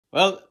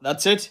Well,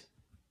 that's it.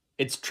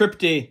 It's trip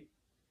day.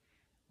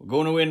 We're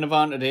going away in the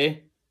van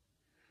today.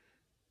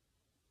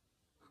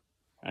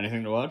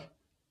 Anything to add?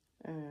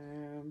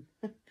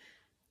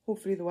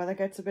 Hopefully the weather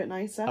gets a bit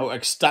nicer. How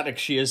ecstatic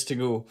she is to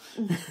go.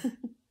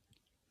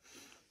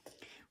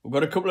 We've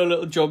got a couple of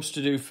little jobs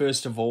to do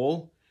first of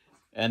all,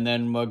 and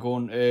then we're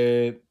going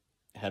to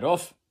head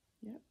off.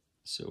 Yep.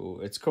 So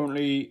it's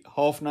currently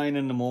 9:30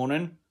 in the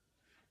morning.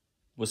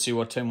 We'll see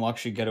what time we'll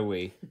actually get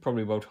away.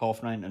 Probably about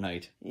 9:30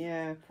 tonight.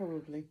 Yeah,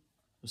 probably.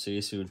 We'll see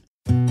you soon.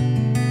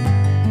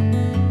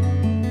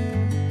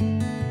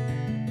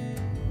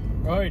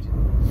 Right,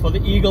 for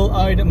the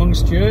eagle-eyed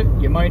amongst you,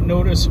 you might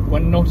notice we're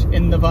not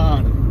in the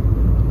van.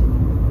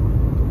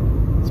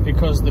 It's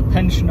because the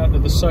pensioner to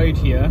the side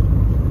here,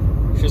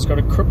 she's got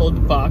a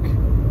crippled back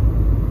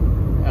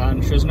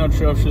and she's not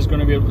sure if she's going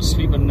to be able to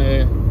sleep in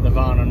the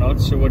van or not,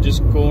 so we're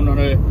just going on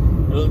a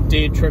little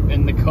day trip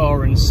in the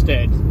car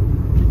instead.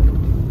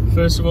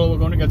 First of all, we're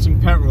going to get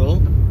some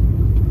petrol.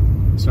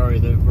 Sorry,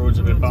 the road's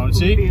a bit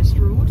bouncy.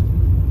 Road.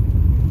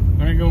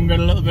 We're going to go and get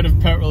a little bit of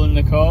petrol in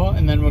the car,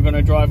 and then we're going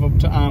to drive up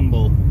to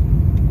Amble.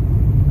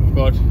 We've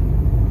got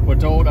our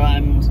daughter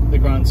and the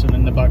grandson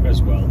in the back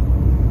as well.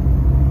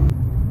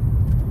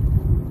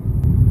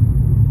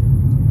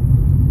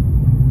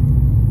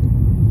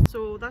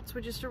 So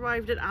we just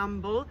arrived at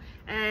Amble.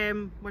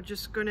 We're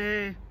just going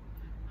to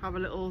have a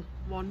little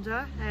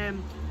wander.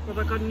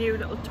 Robert got a new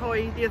little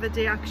toy the other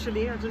day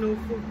actually. I don't know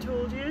if I've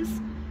told you.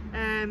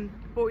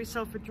 Bought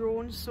yourself a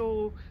drone,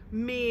 so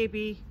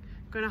maybe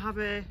gonna have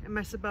a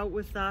mess about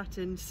with that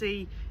and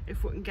see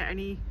if we can get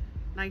any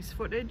nice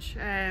footage,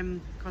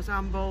 because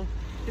Amble,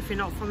 if you're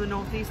not from the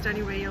northeast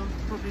anyway, you'll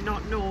probably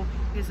not know,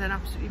 is an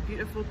absolutely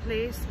beautiful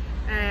place.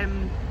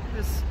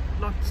 There's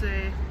lots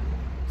of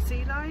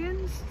sea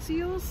lions,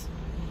 seals,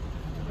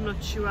 I'm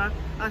not sure.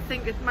 I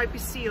think it might be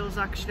seals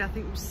actually. I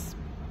think it was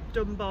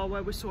Dunbar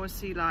where we saw a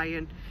sea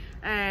lion,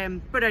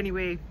 but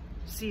anyway,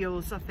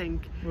 seals I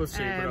think. We'll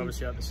see, but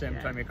obviously at the same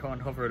time you can't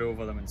hover it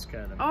over them and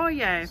scare them. Oh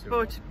yeah, so,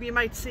 but you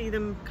might see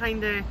them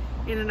kind of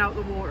in and out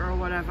the water or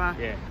whatever.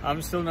 Yeah,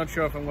 I'm still not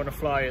sure if I'm going to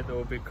fly it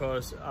though,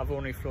 because I've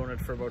only flown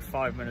it for about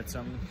 5 minutes.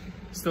 I'm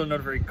still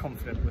not very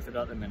confident with it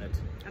at the minute.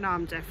 And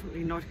I'm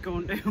definitely not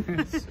going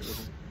to.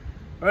 So,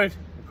 right,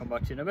 we'll come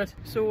back to you in a bit.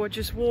 So we're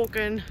just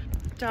walking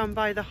down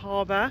by the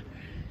harbour.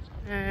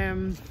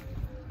 It's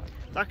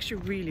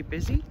actually really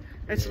busy.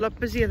 It's a lot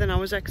busier than I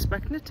was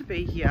expecting it to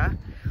be here.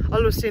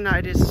 Although saying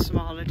that it is some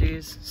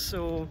holidays,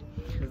 so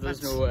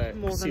there's no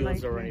more seals than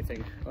likely. or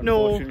anything.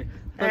 No,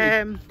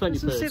 plenty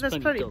birds, there's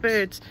plenty of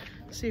birds.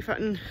 See if I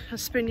can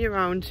spin you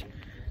around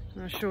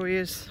and I'll show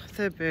you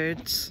the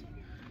birds.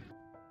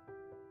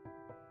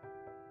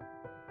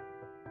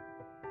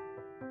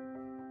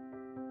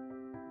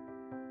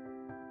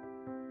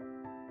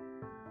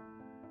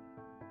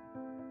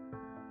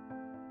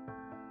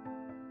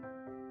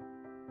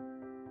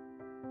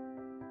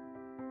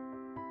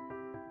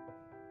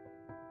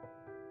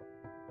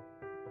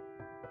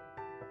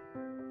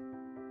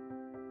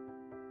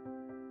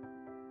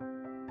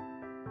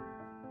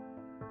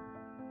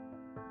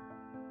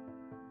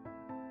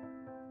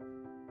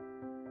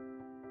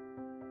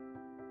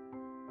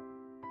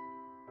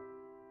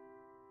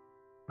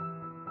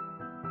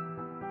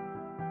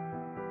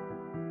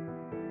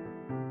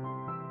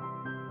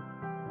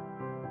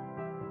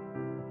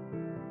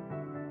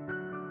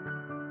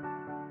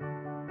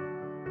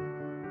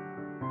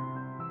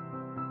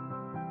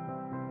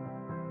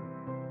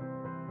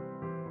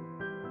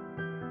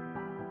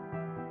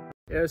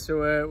 Yeah, so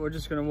we're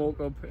just going to walk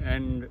up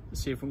and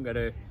see if we can get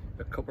a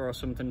cuppa or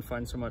something,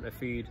 find somewhere to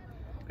feed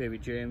baby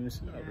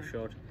James. That was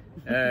short.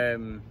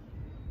 Maybe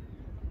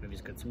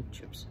he's got some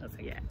chips, I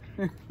think.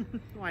 Yeah.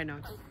 Why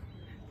not?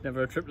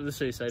 Never a trip to the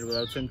seaside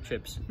without some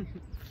chips.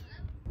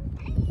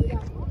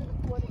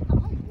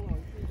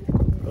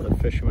 Got a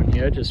fisherman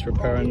here just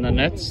repairing the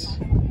nets.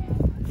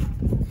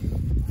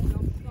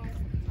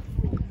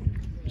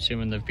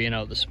 Assuming they've been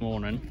out this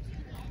morning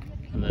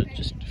and they're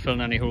just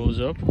filling any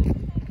holes up.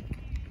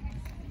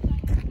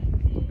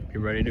 Be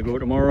ready to go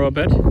tomorrow, I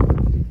bet.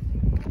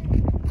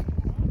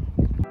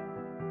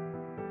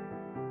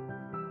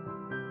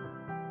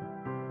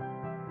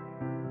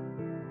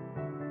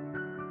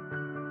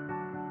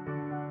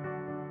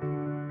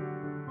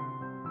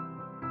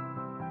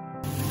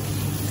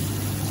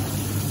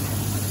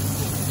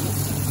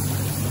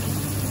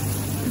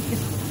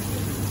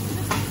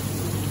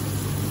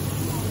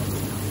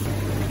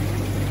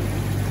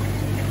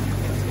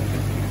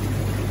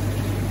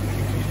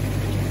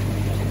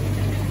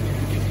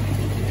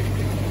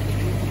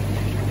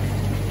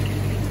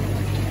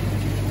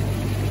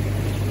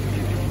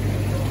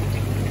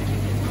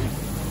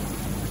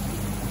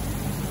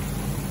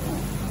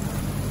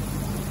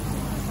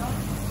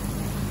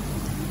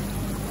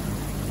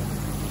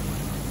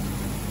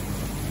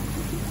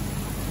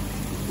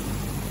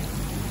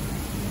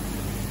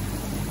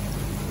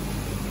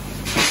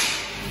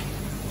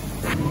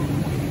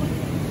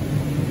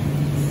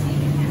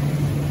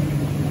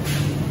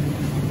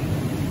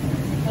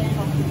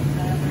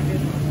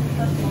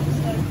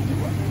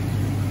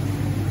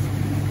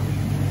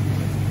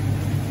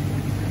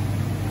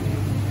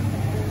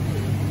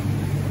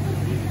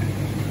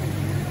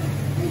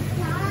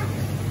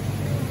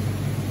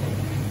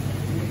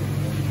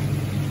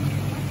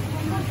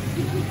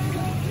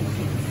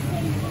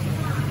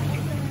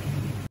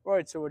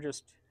 Right, so we're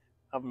just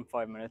having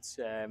 5 minutes.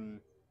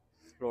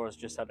 Laura's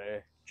just had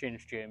to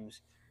change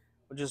James.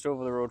 We're just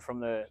over the road from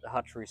the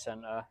hatchery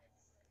centre.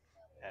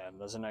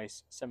 There's a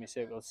nice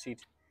semicircle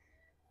seat.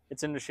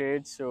 It's in the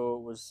shade, so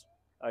it was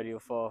ideal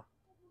for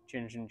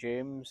changing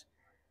James.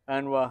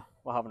 And we're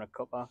having a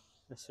cuppa.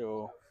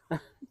 So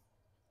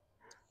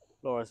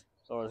Laura's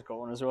got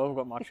one as well. We've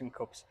got matching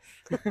cups.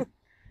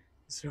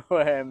 So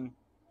brought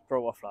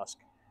a flask.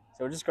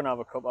 So we're just gonna have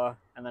a cuppa,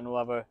 and then we'll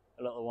have a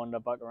little wander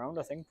back around.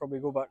 I think probably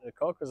go back to the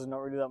car because there's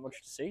not really that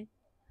much to see.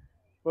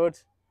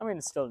 But I mean,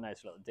 it's still a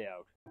nice little day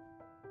out.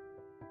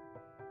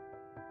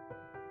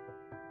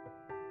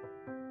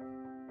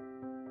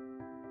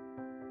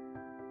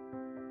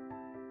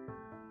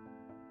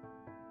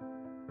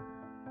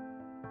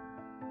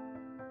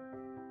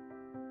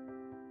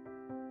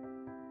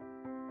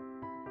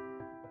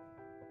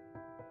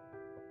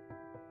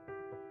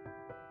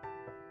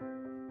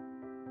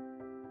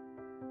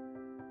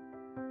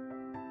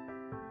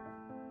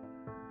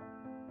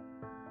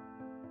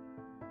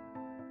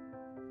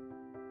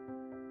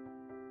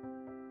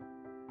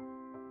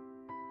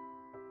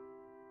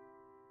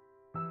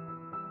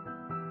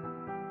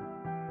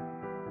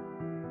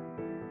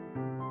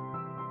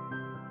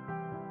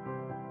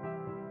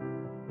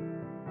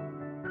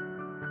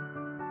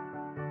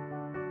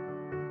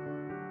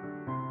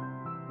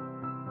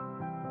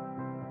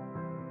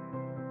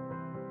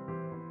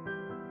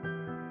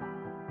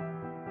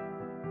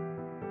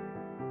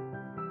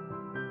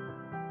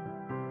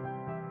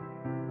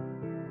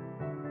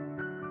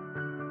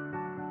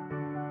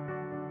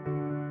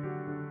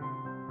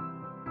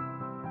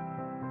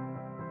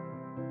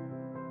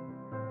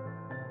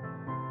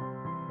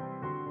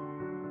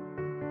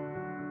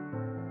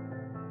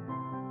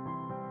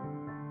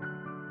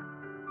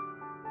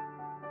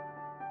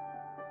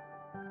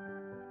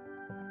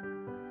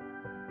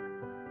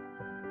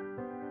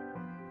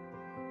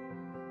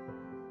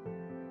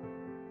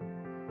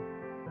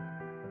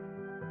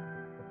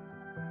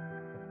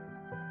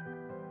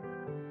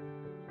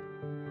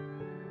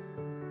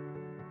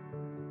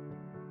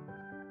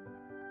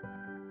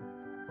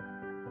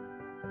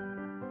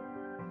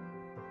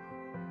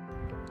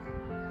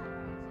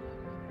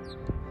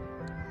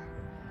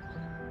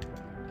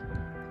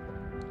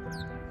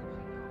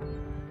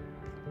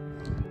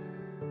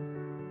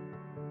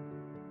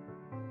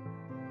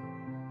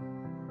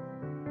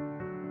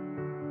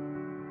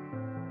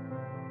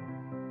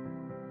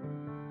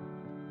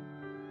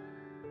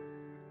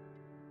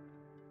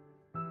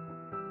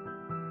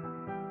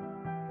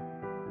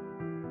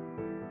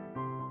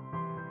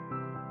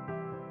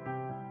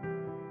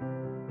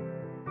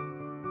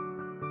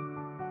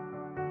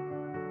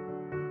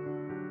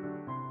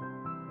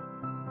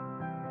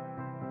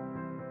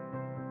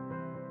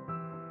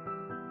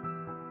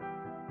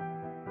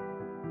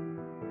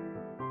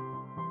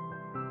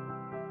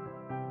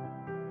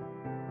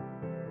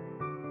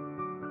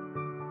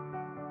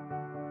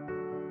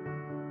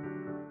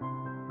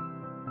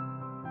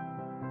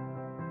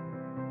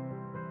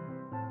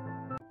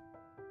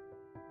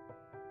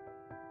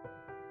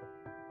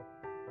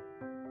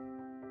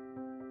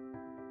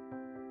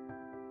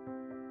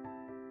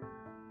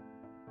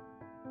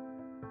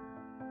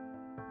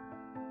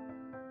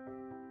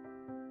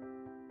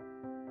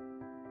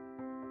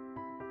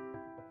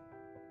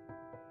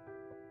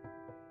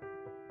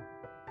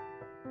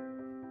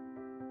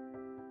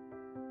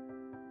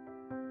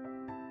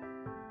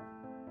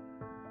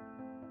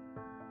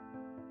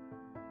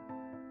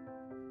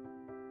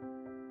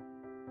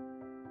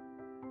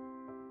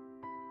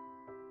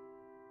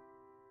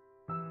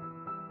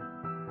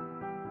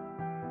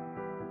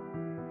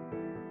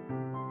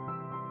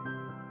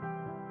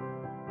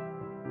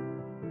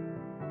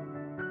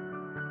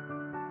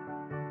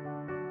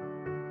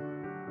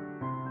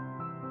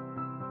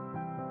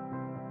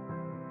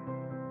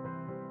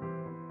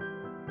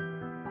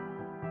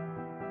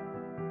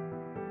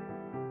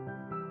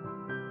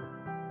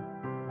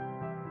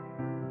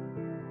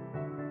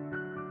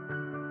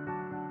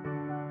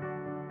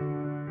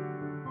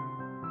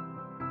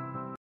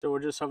 So we're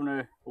just having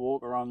a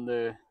walk around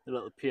the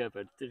little pier,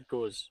 but it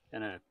goes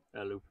in a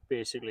loop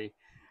basically.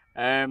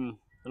 The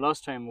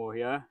last time we were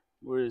here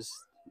was,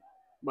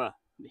 well,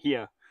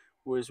 here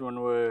was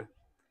when we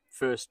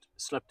first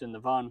slept in the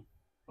van.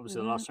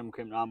 Obviously, the last time we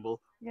came to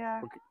Amble,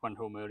 Yeah. we went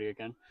home early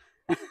again.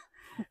 But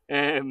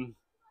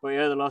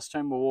yeah, the last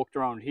time we walked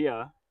around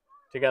here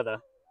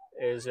together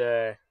is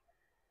the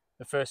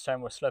first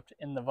time we slept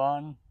in the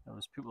van. There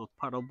was people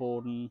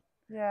paddleboarding.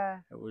 Yeah.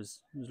 It was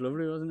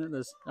lovely, wasn't it?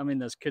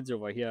 There's kids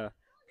over here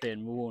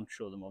playing. We won't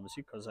show them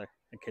obviously because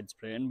the kids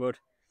playing, but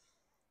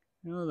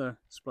you know they're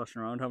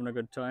splashing around, having a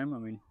good time. I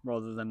mean,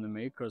 rather them than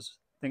me, because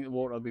I think the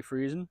water will be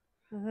freezing.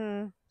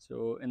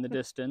 So in the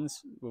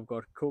distance, we've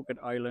got Coquet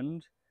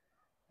Island.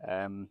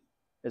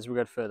 As we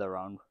get further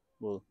around,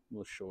 we'll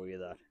show you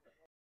that.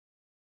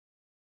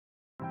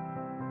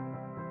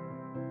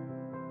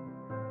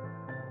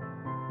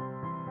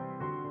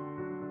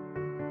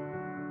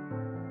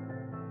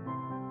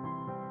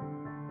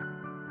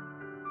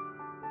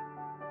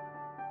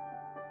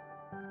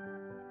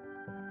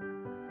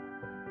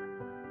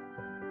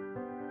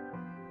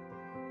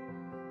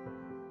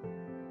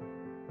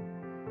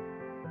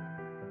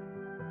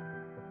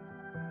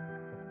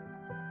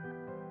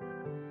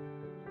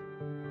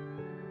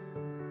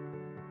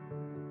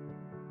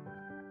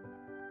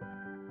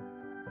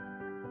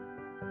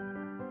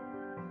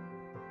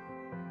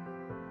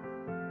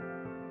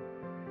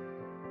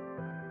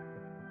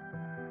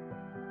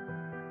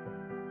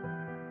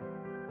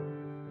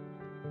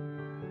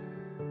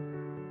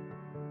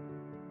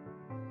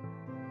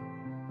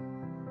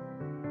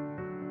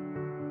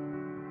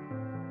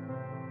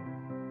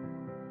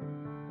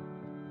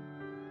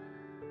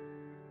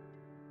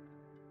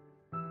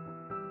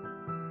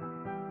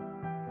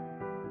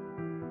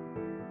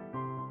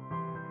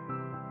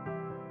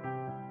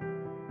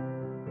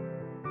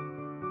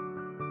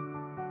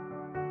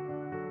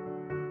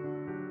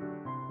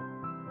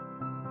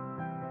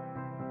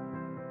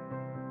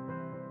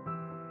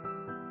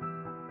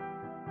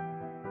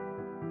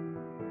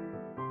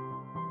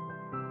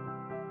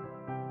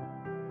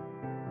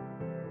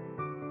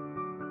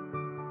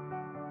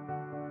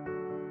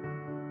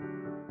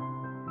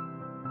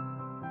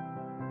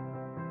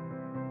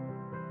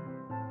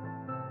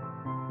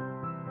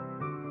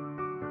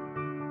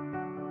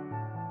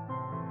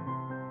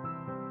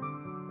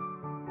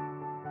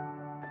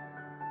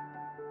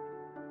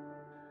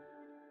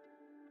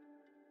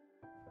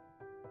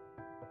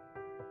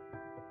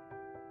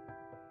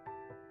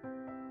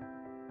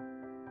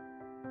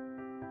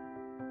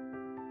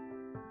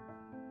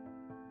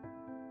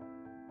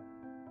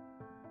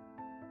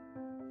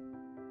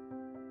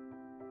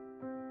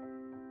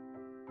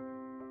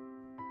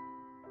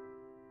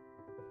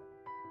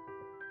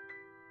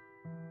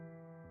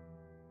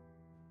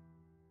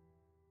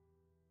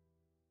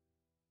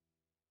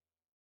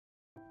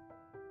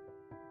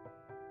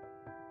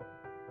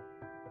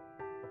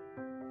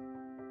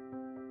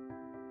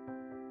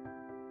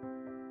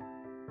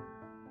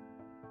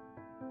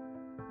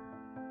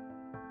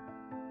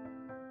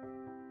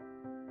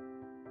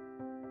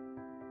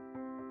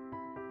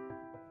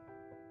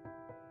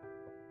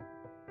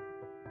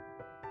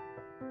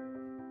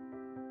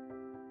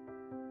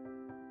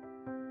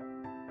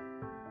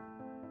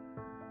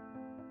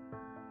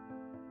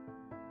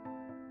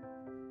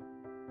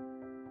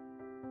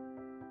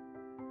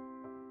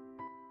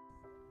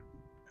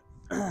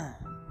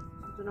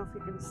 don't know if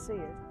you can see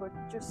it, but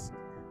just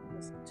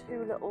there's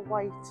two little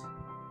white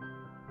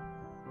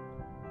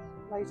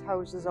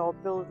lighthouses or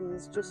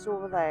buildings just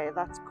over there.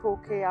 That's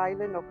Coquet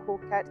Island or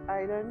Coquette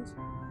Island.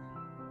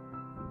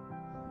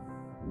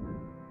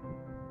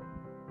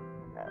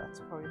 Yeah, that's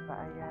probably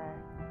better, yeah.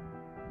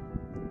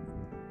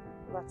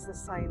 That's the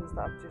signs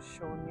that I've just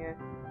shown you.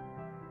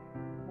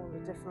 All the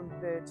different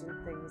birds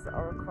and things that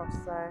are across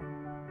there.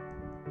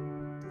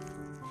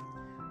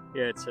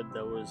 Yeah, it said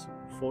there was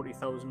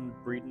 40,000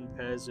 breeding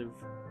pairs of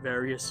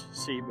various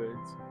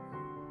seabirds.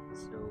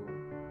 So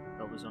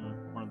that was on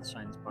one of the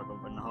signs back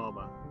up in the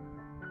harbour.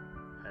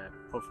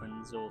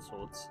 Puffins, all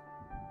sorts.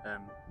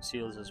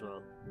 Seals as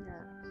well. Yeah.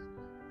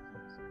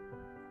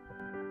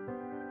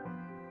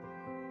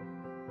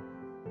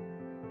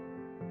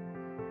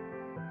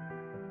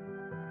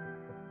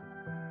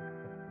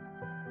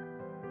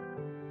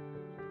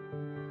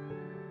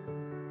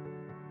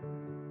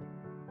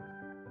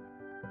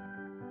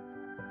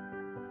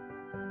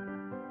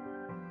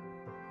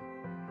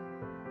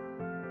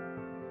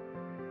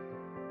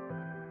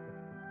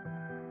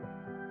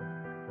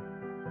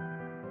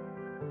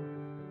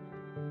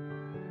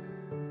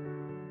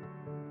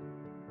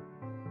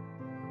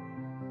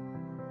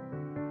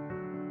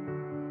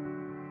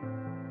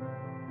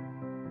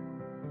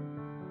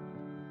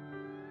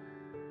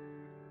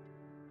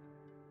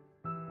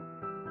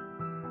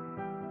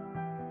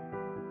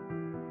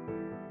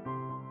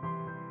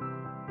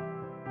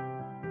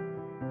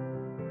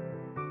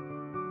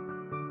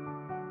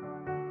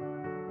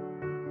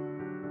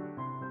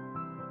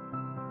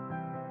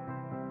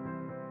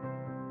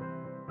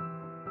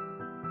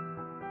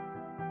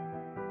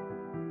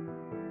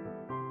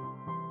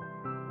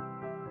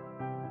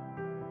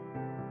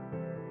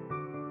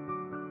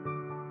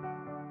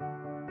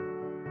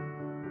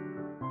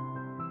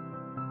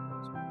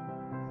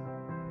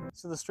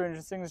 So the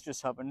stranger things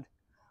just happened.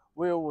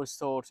 We always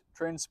thought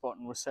train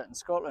spotting was set in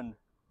Scotland,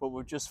 but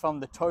we've just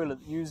found the toilet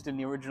used in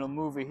the original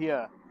movie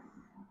here.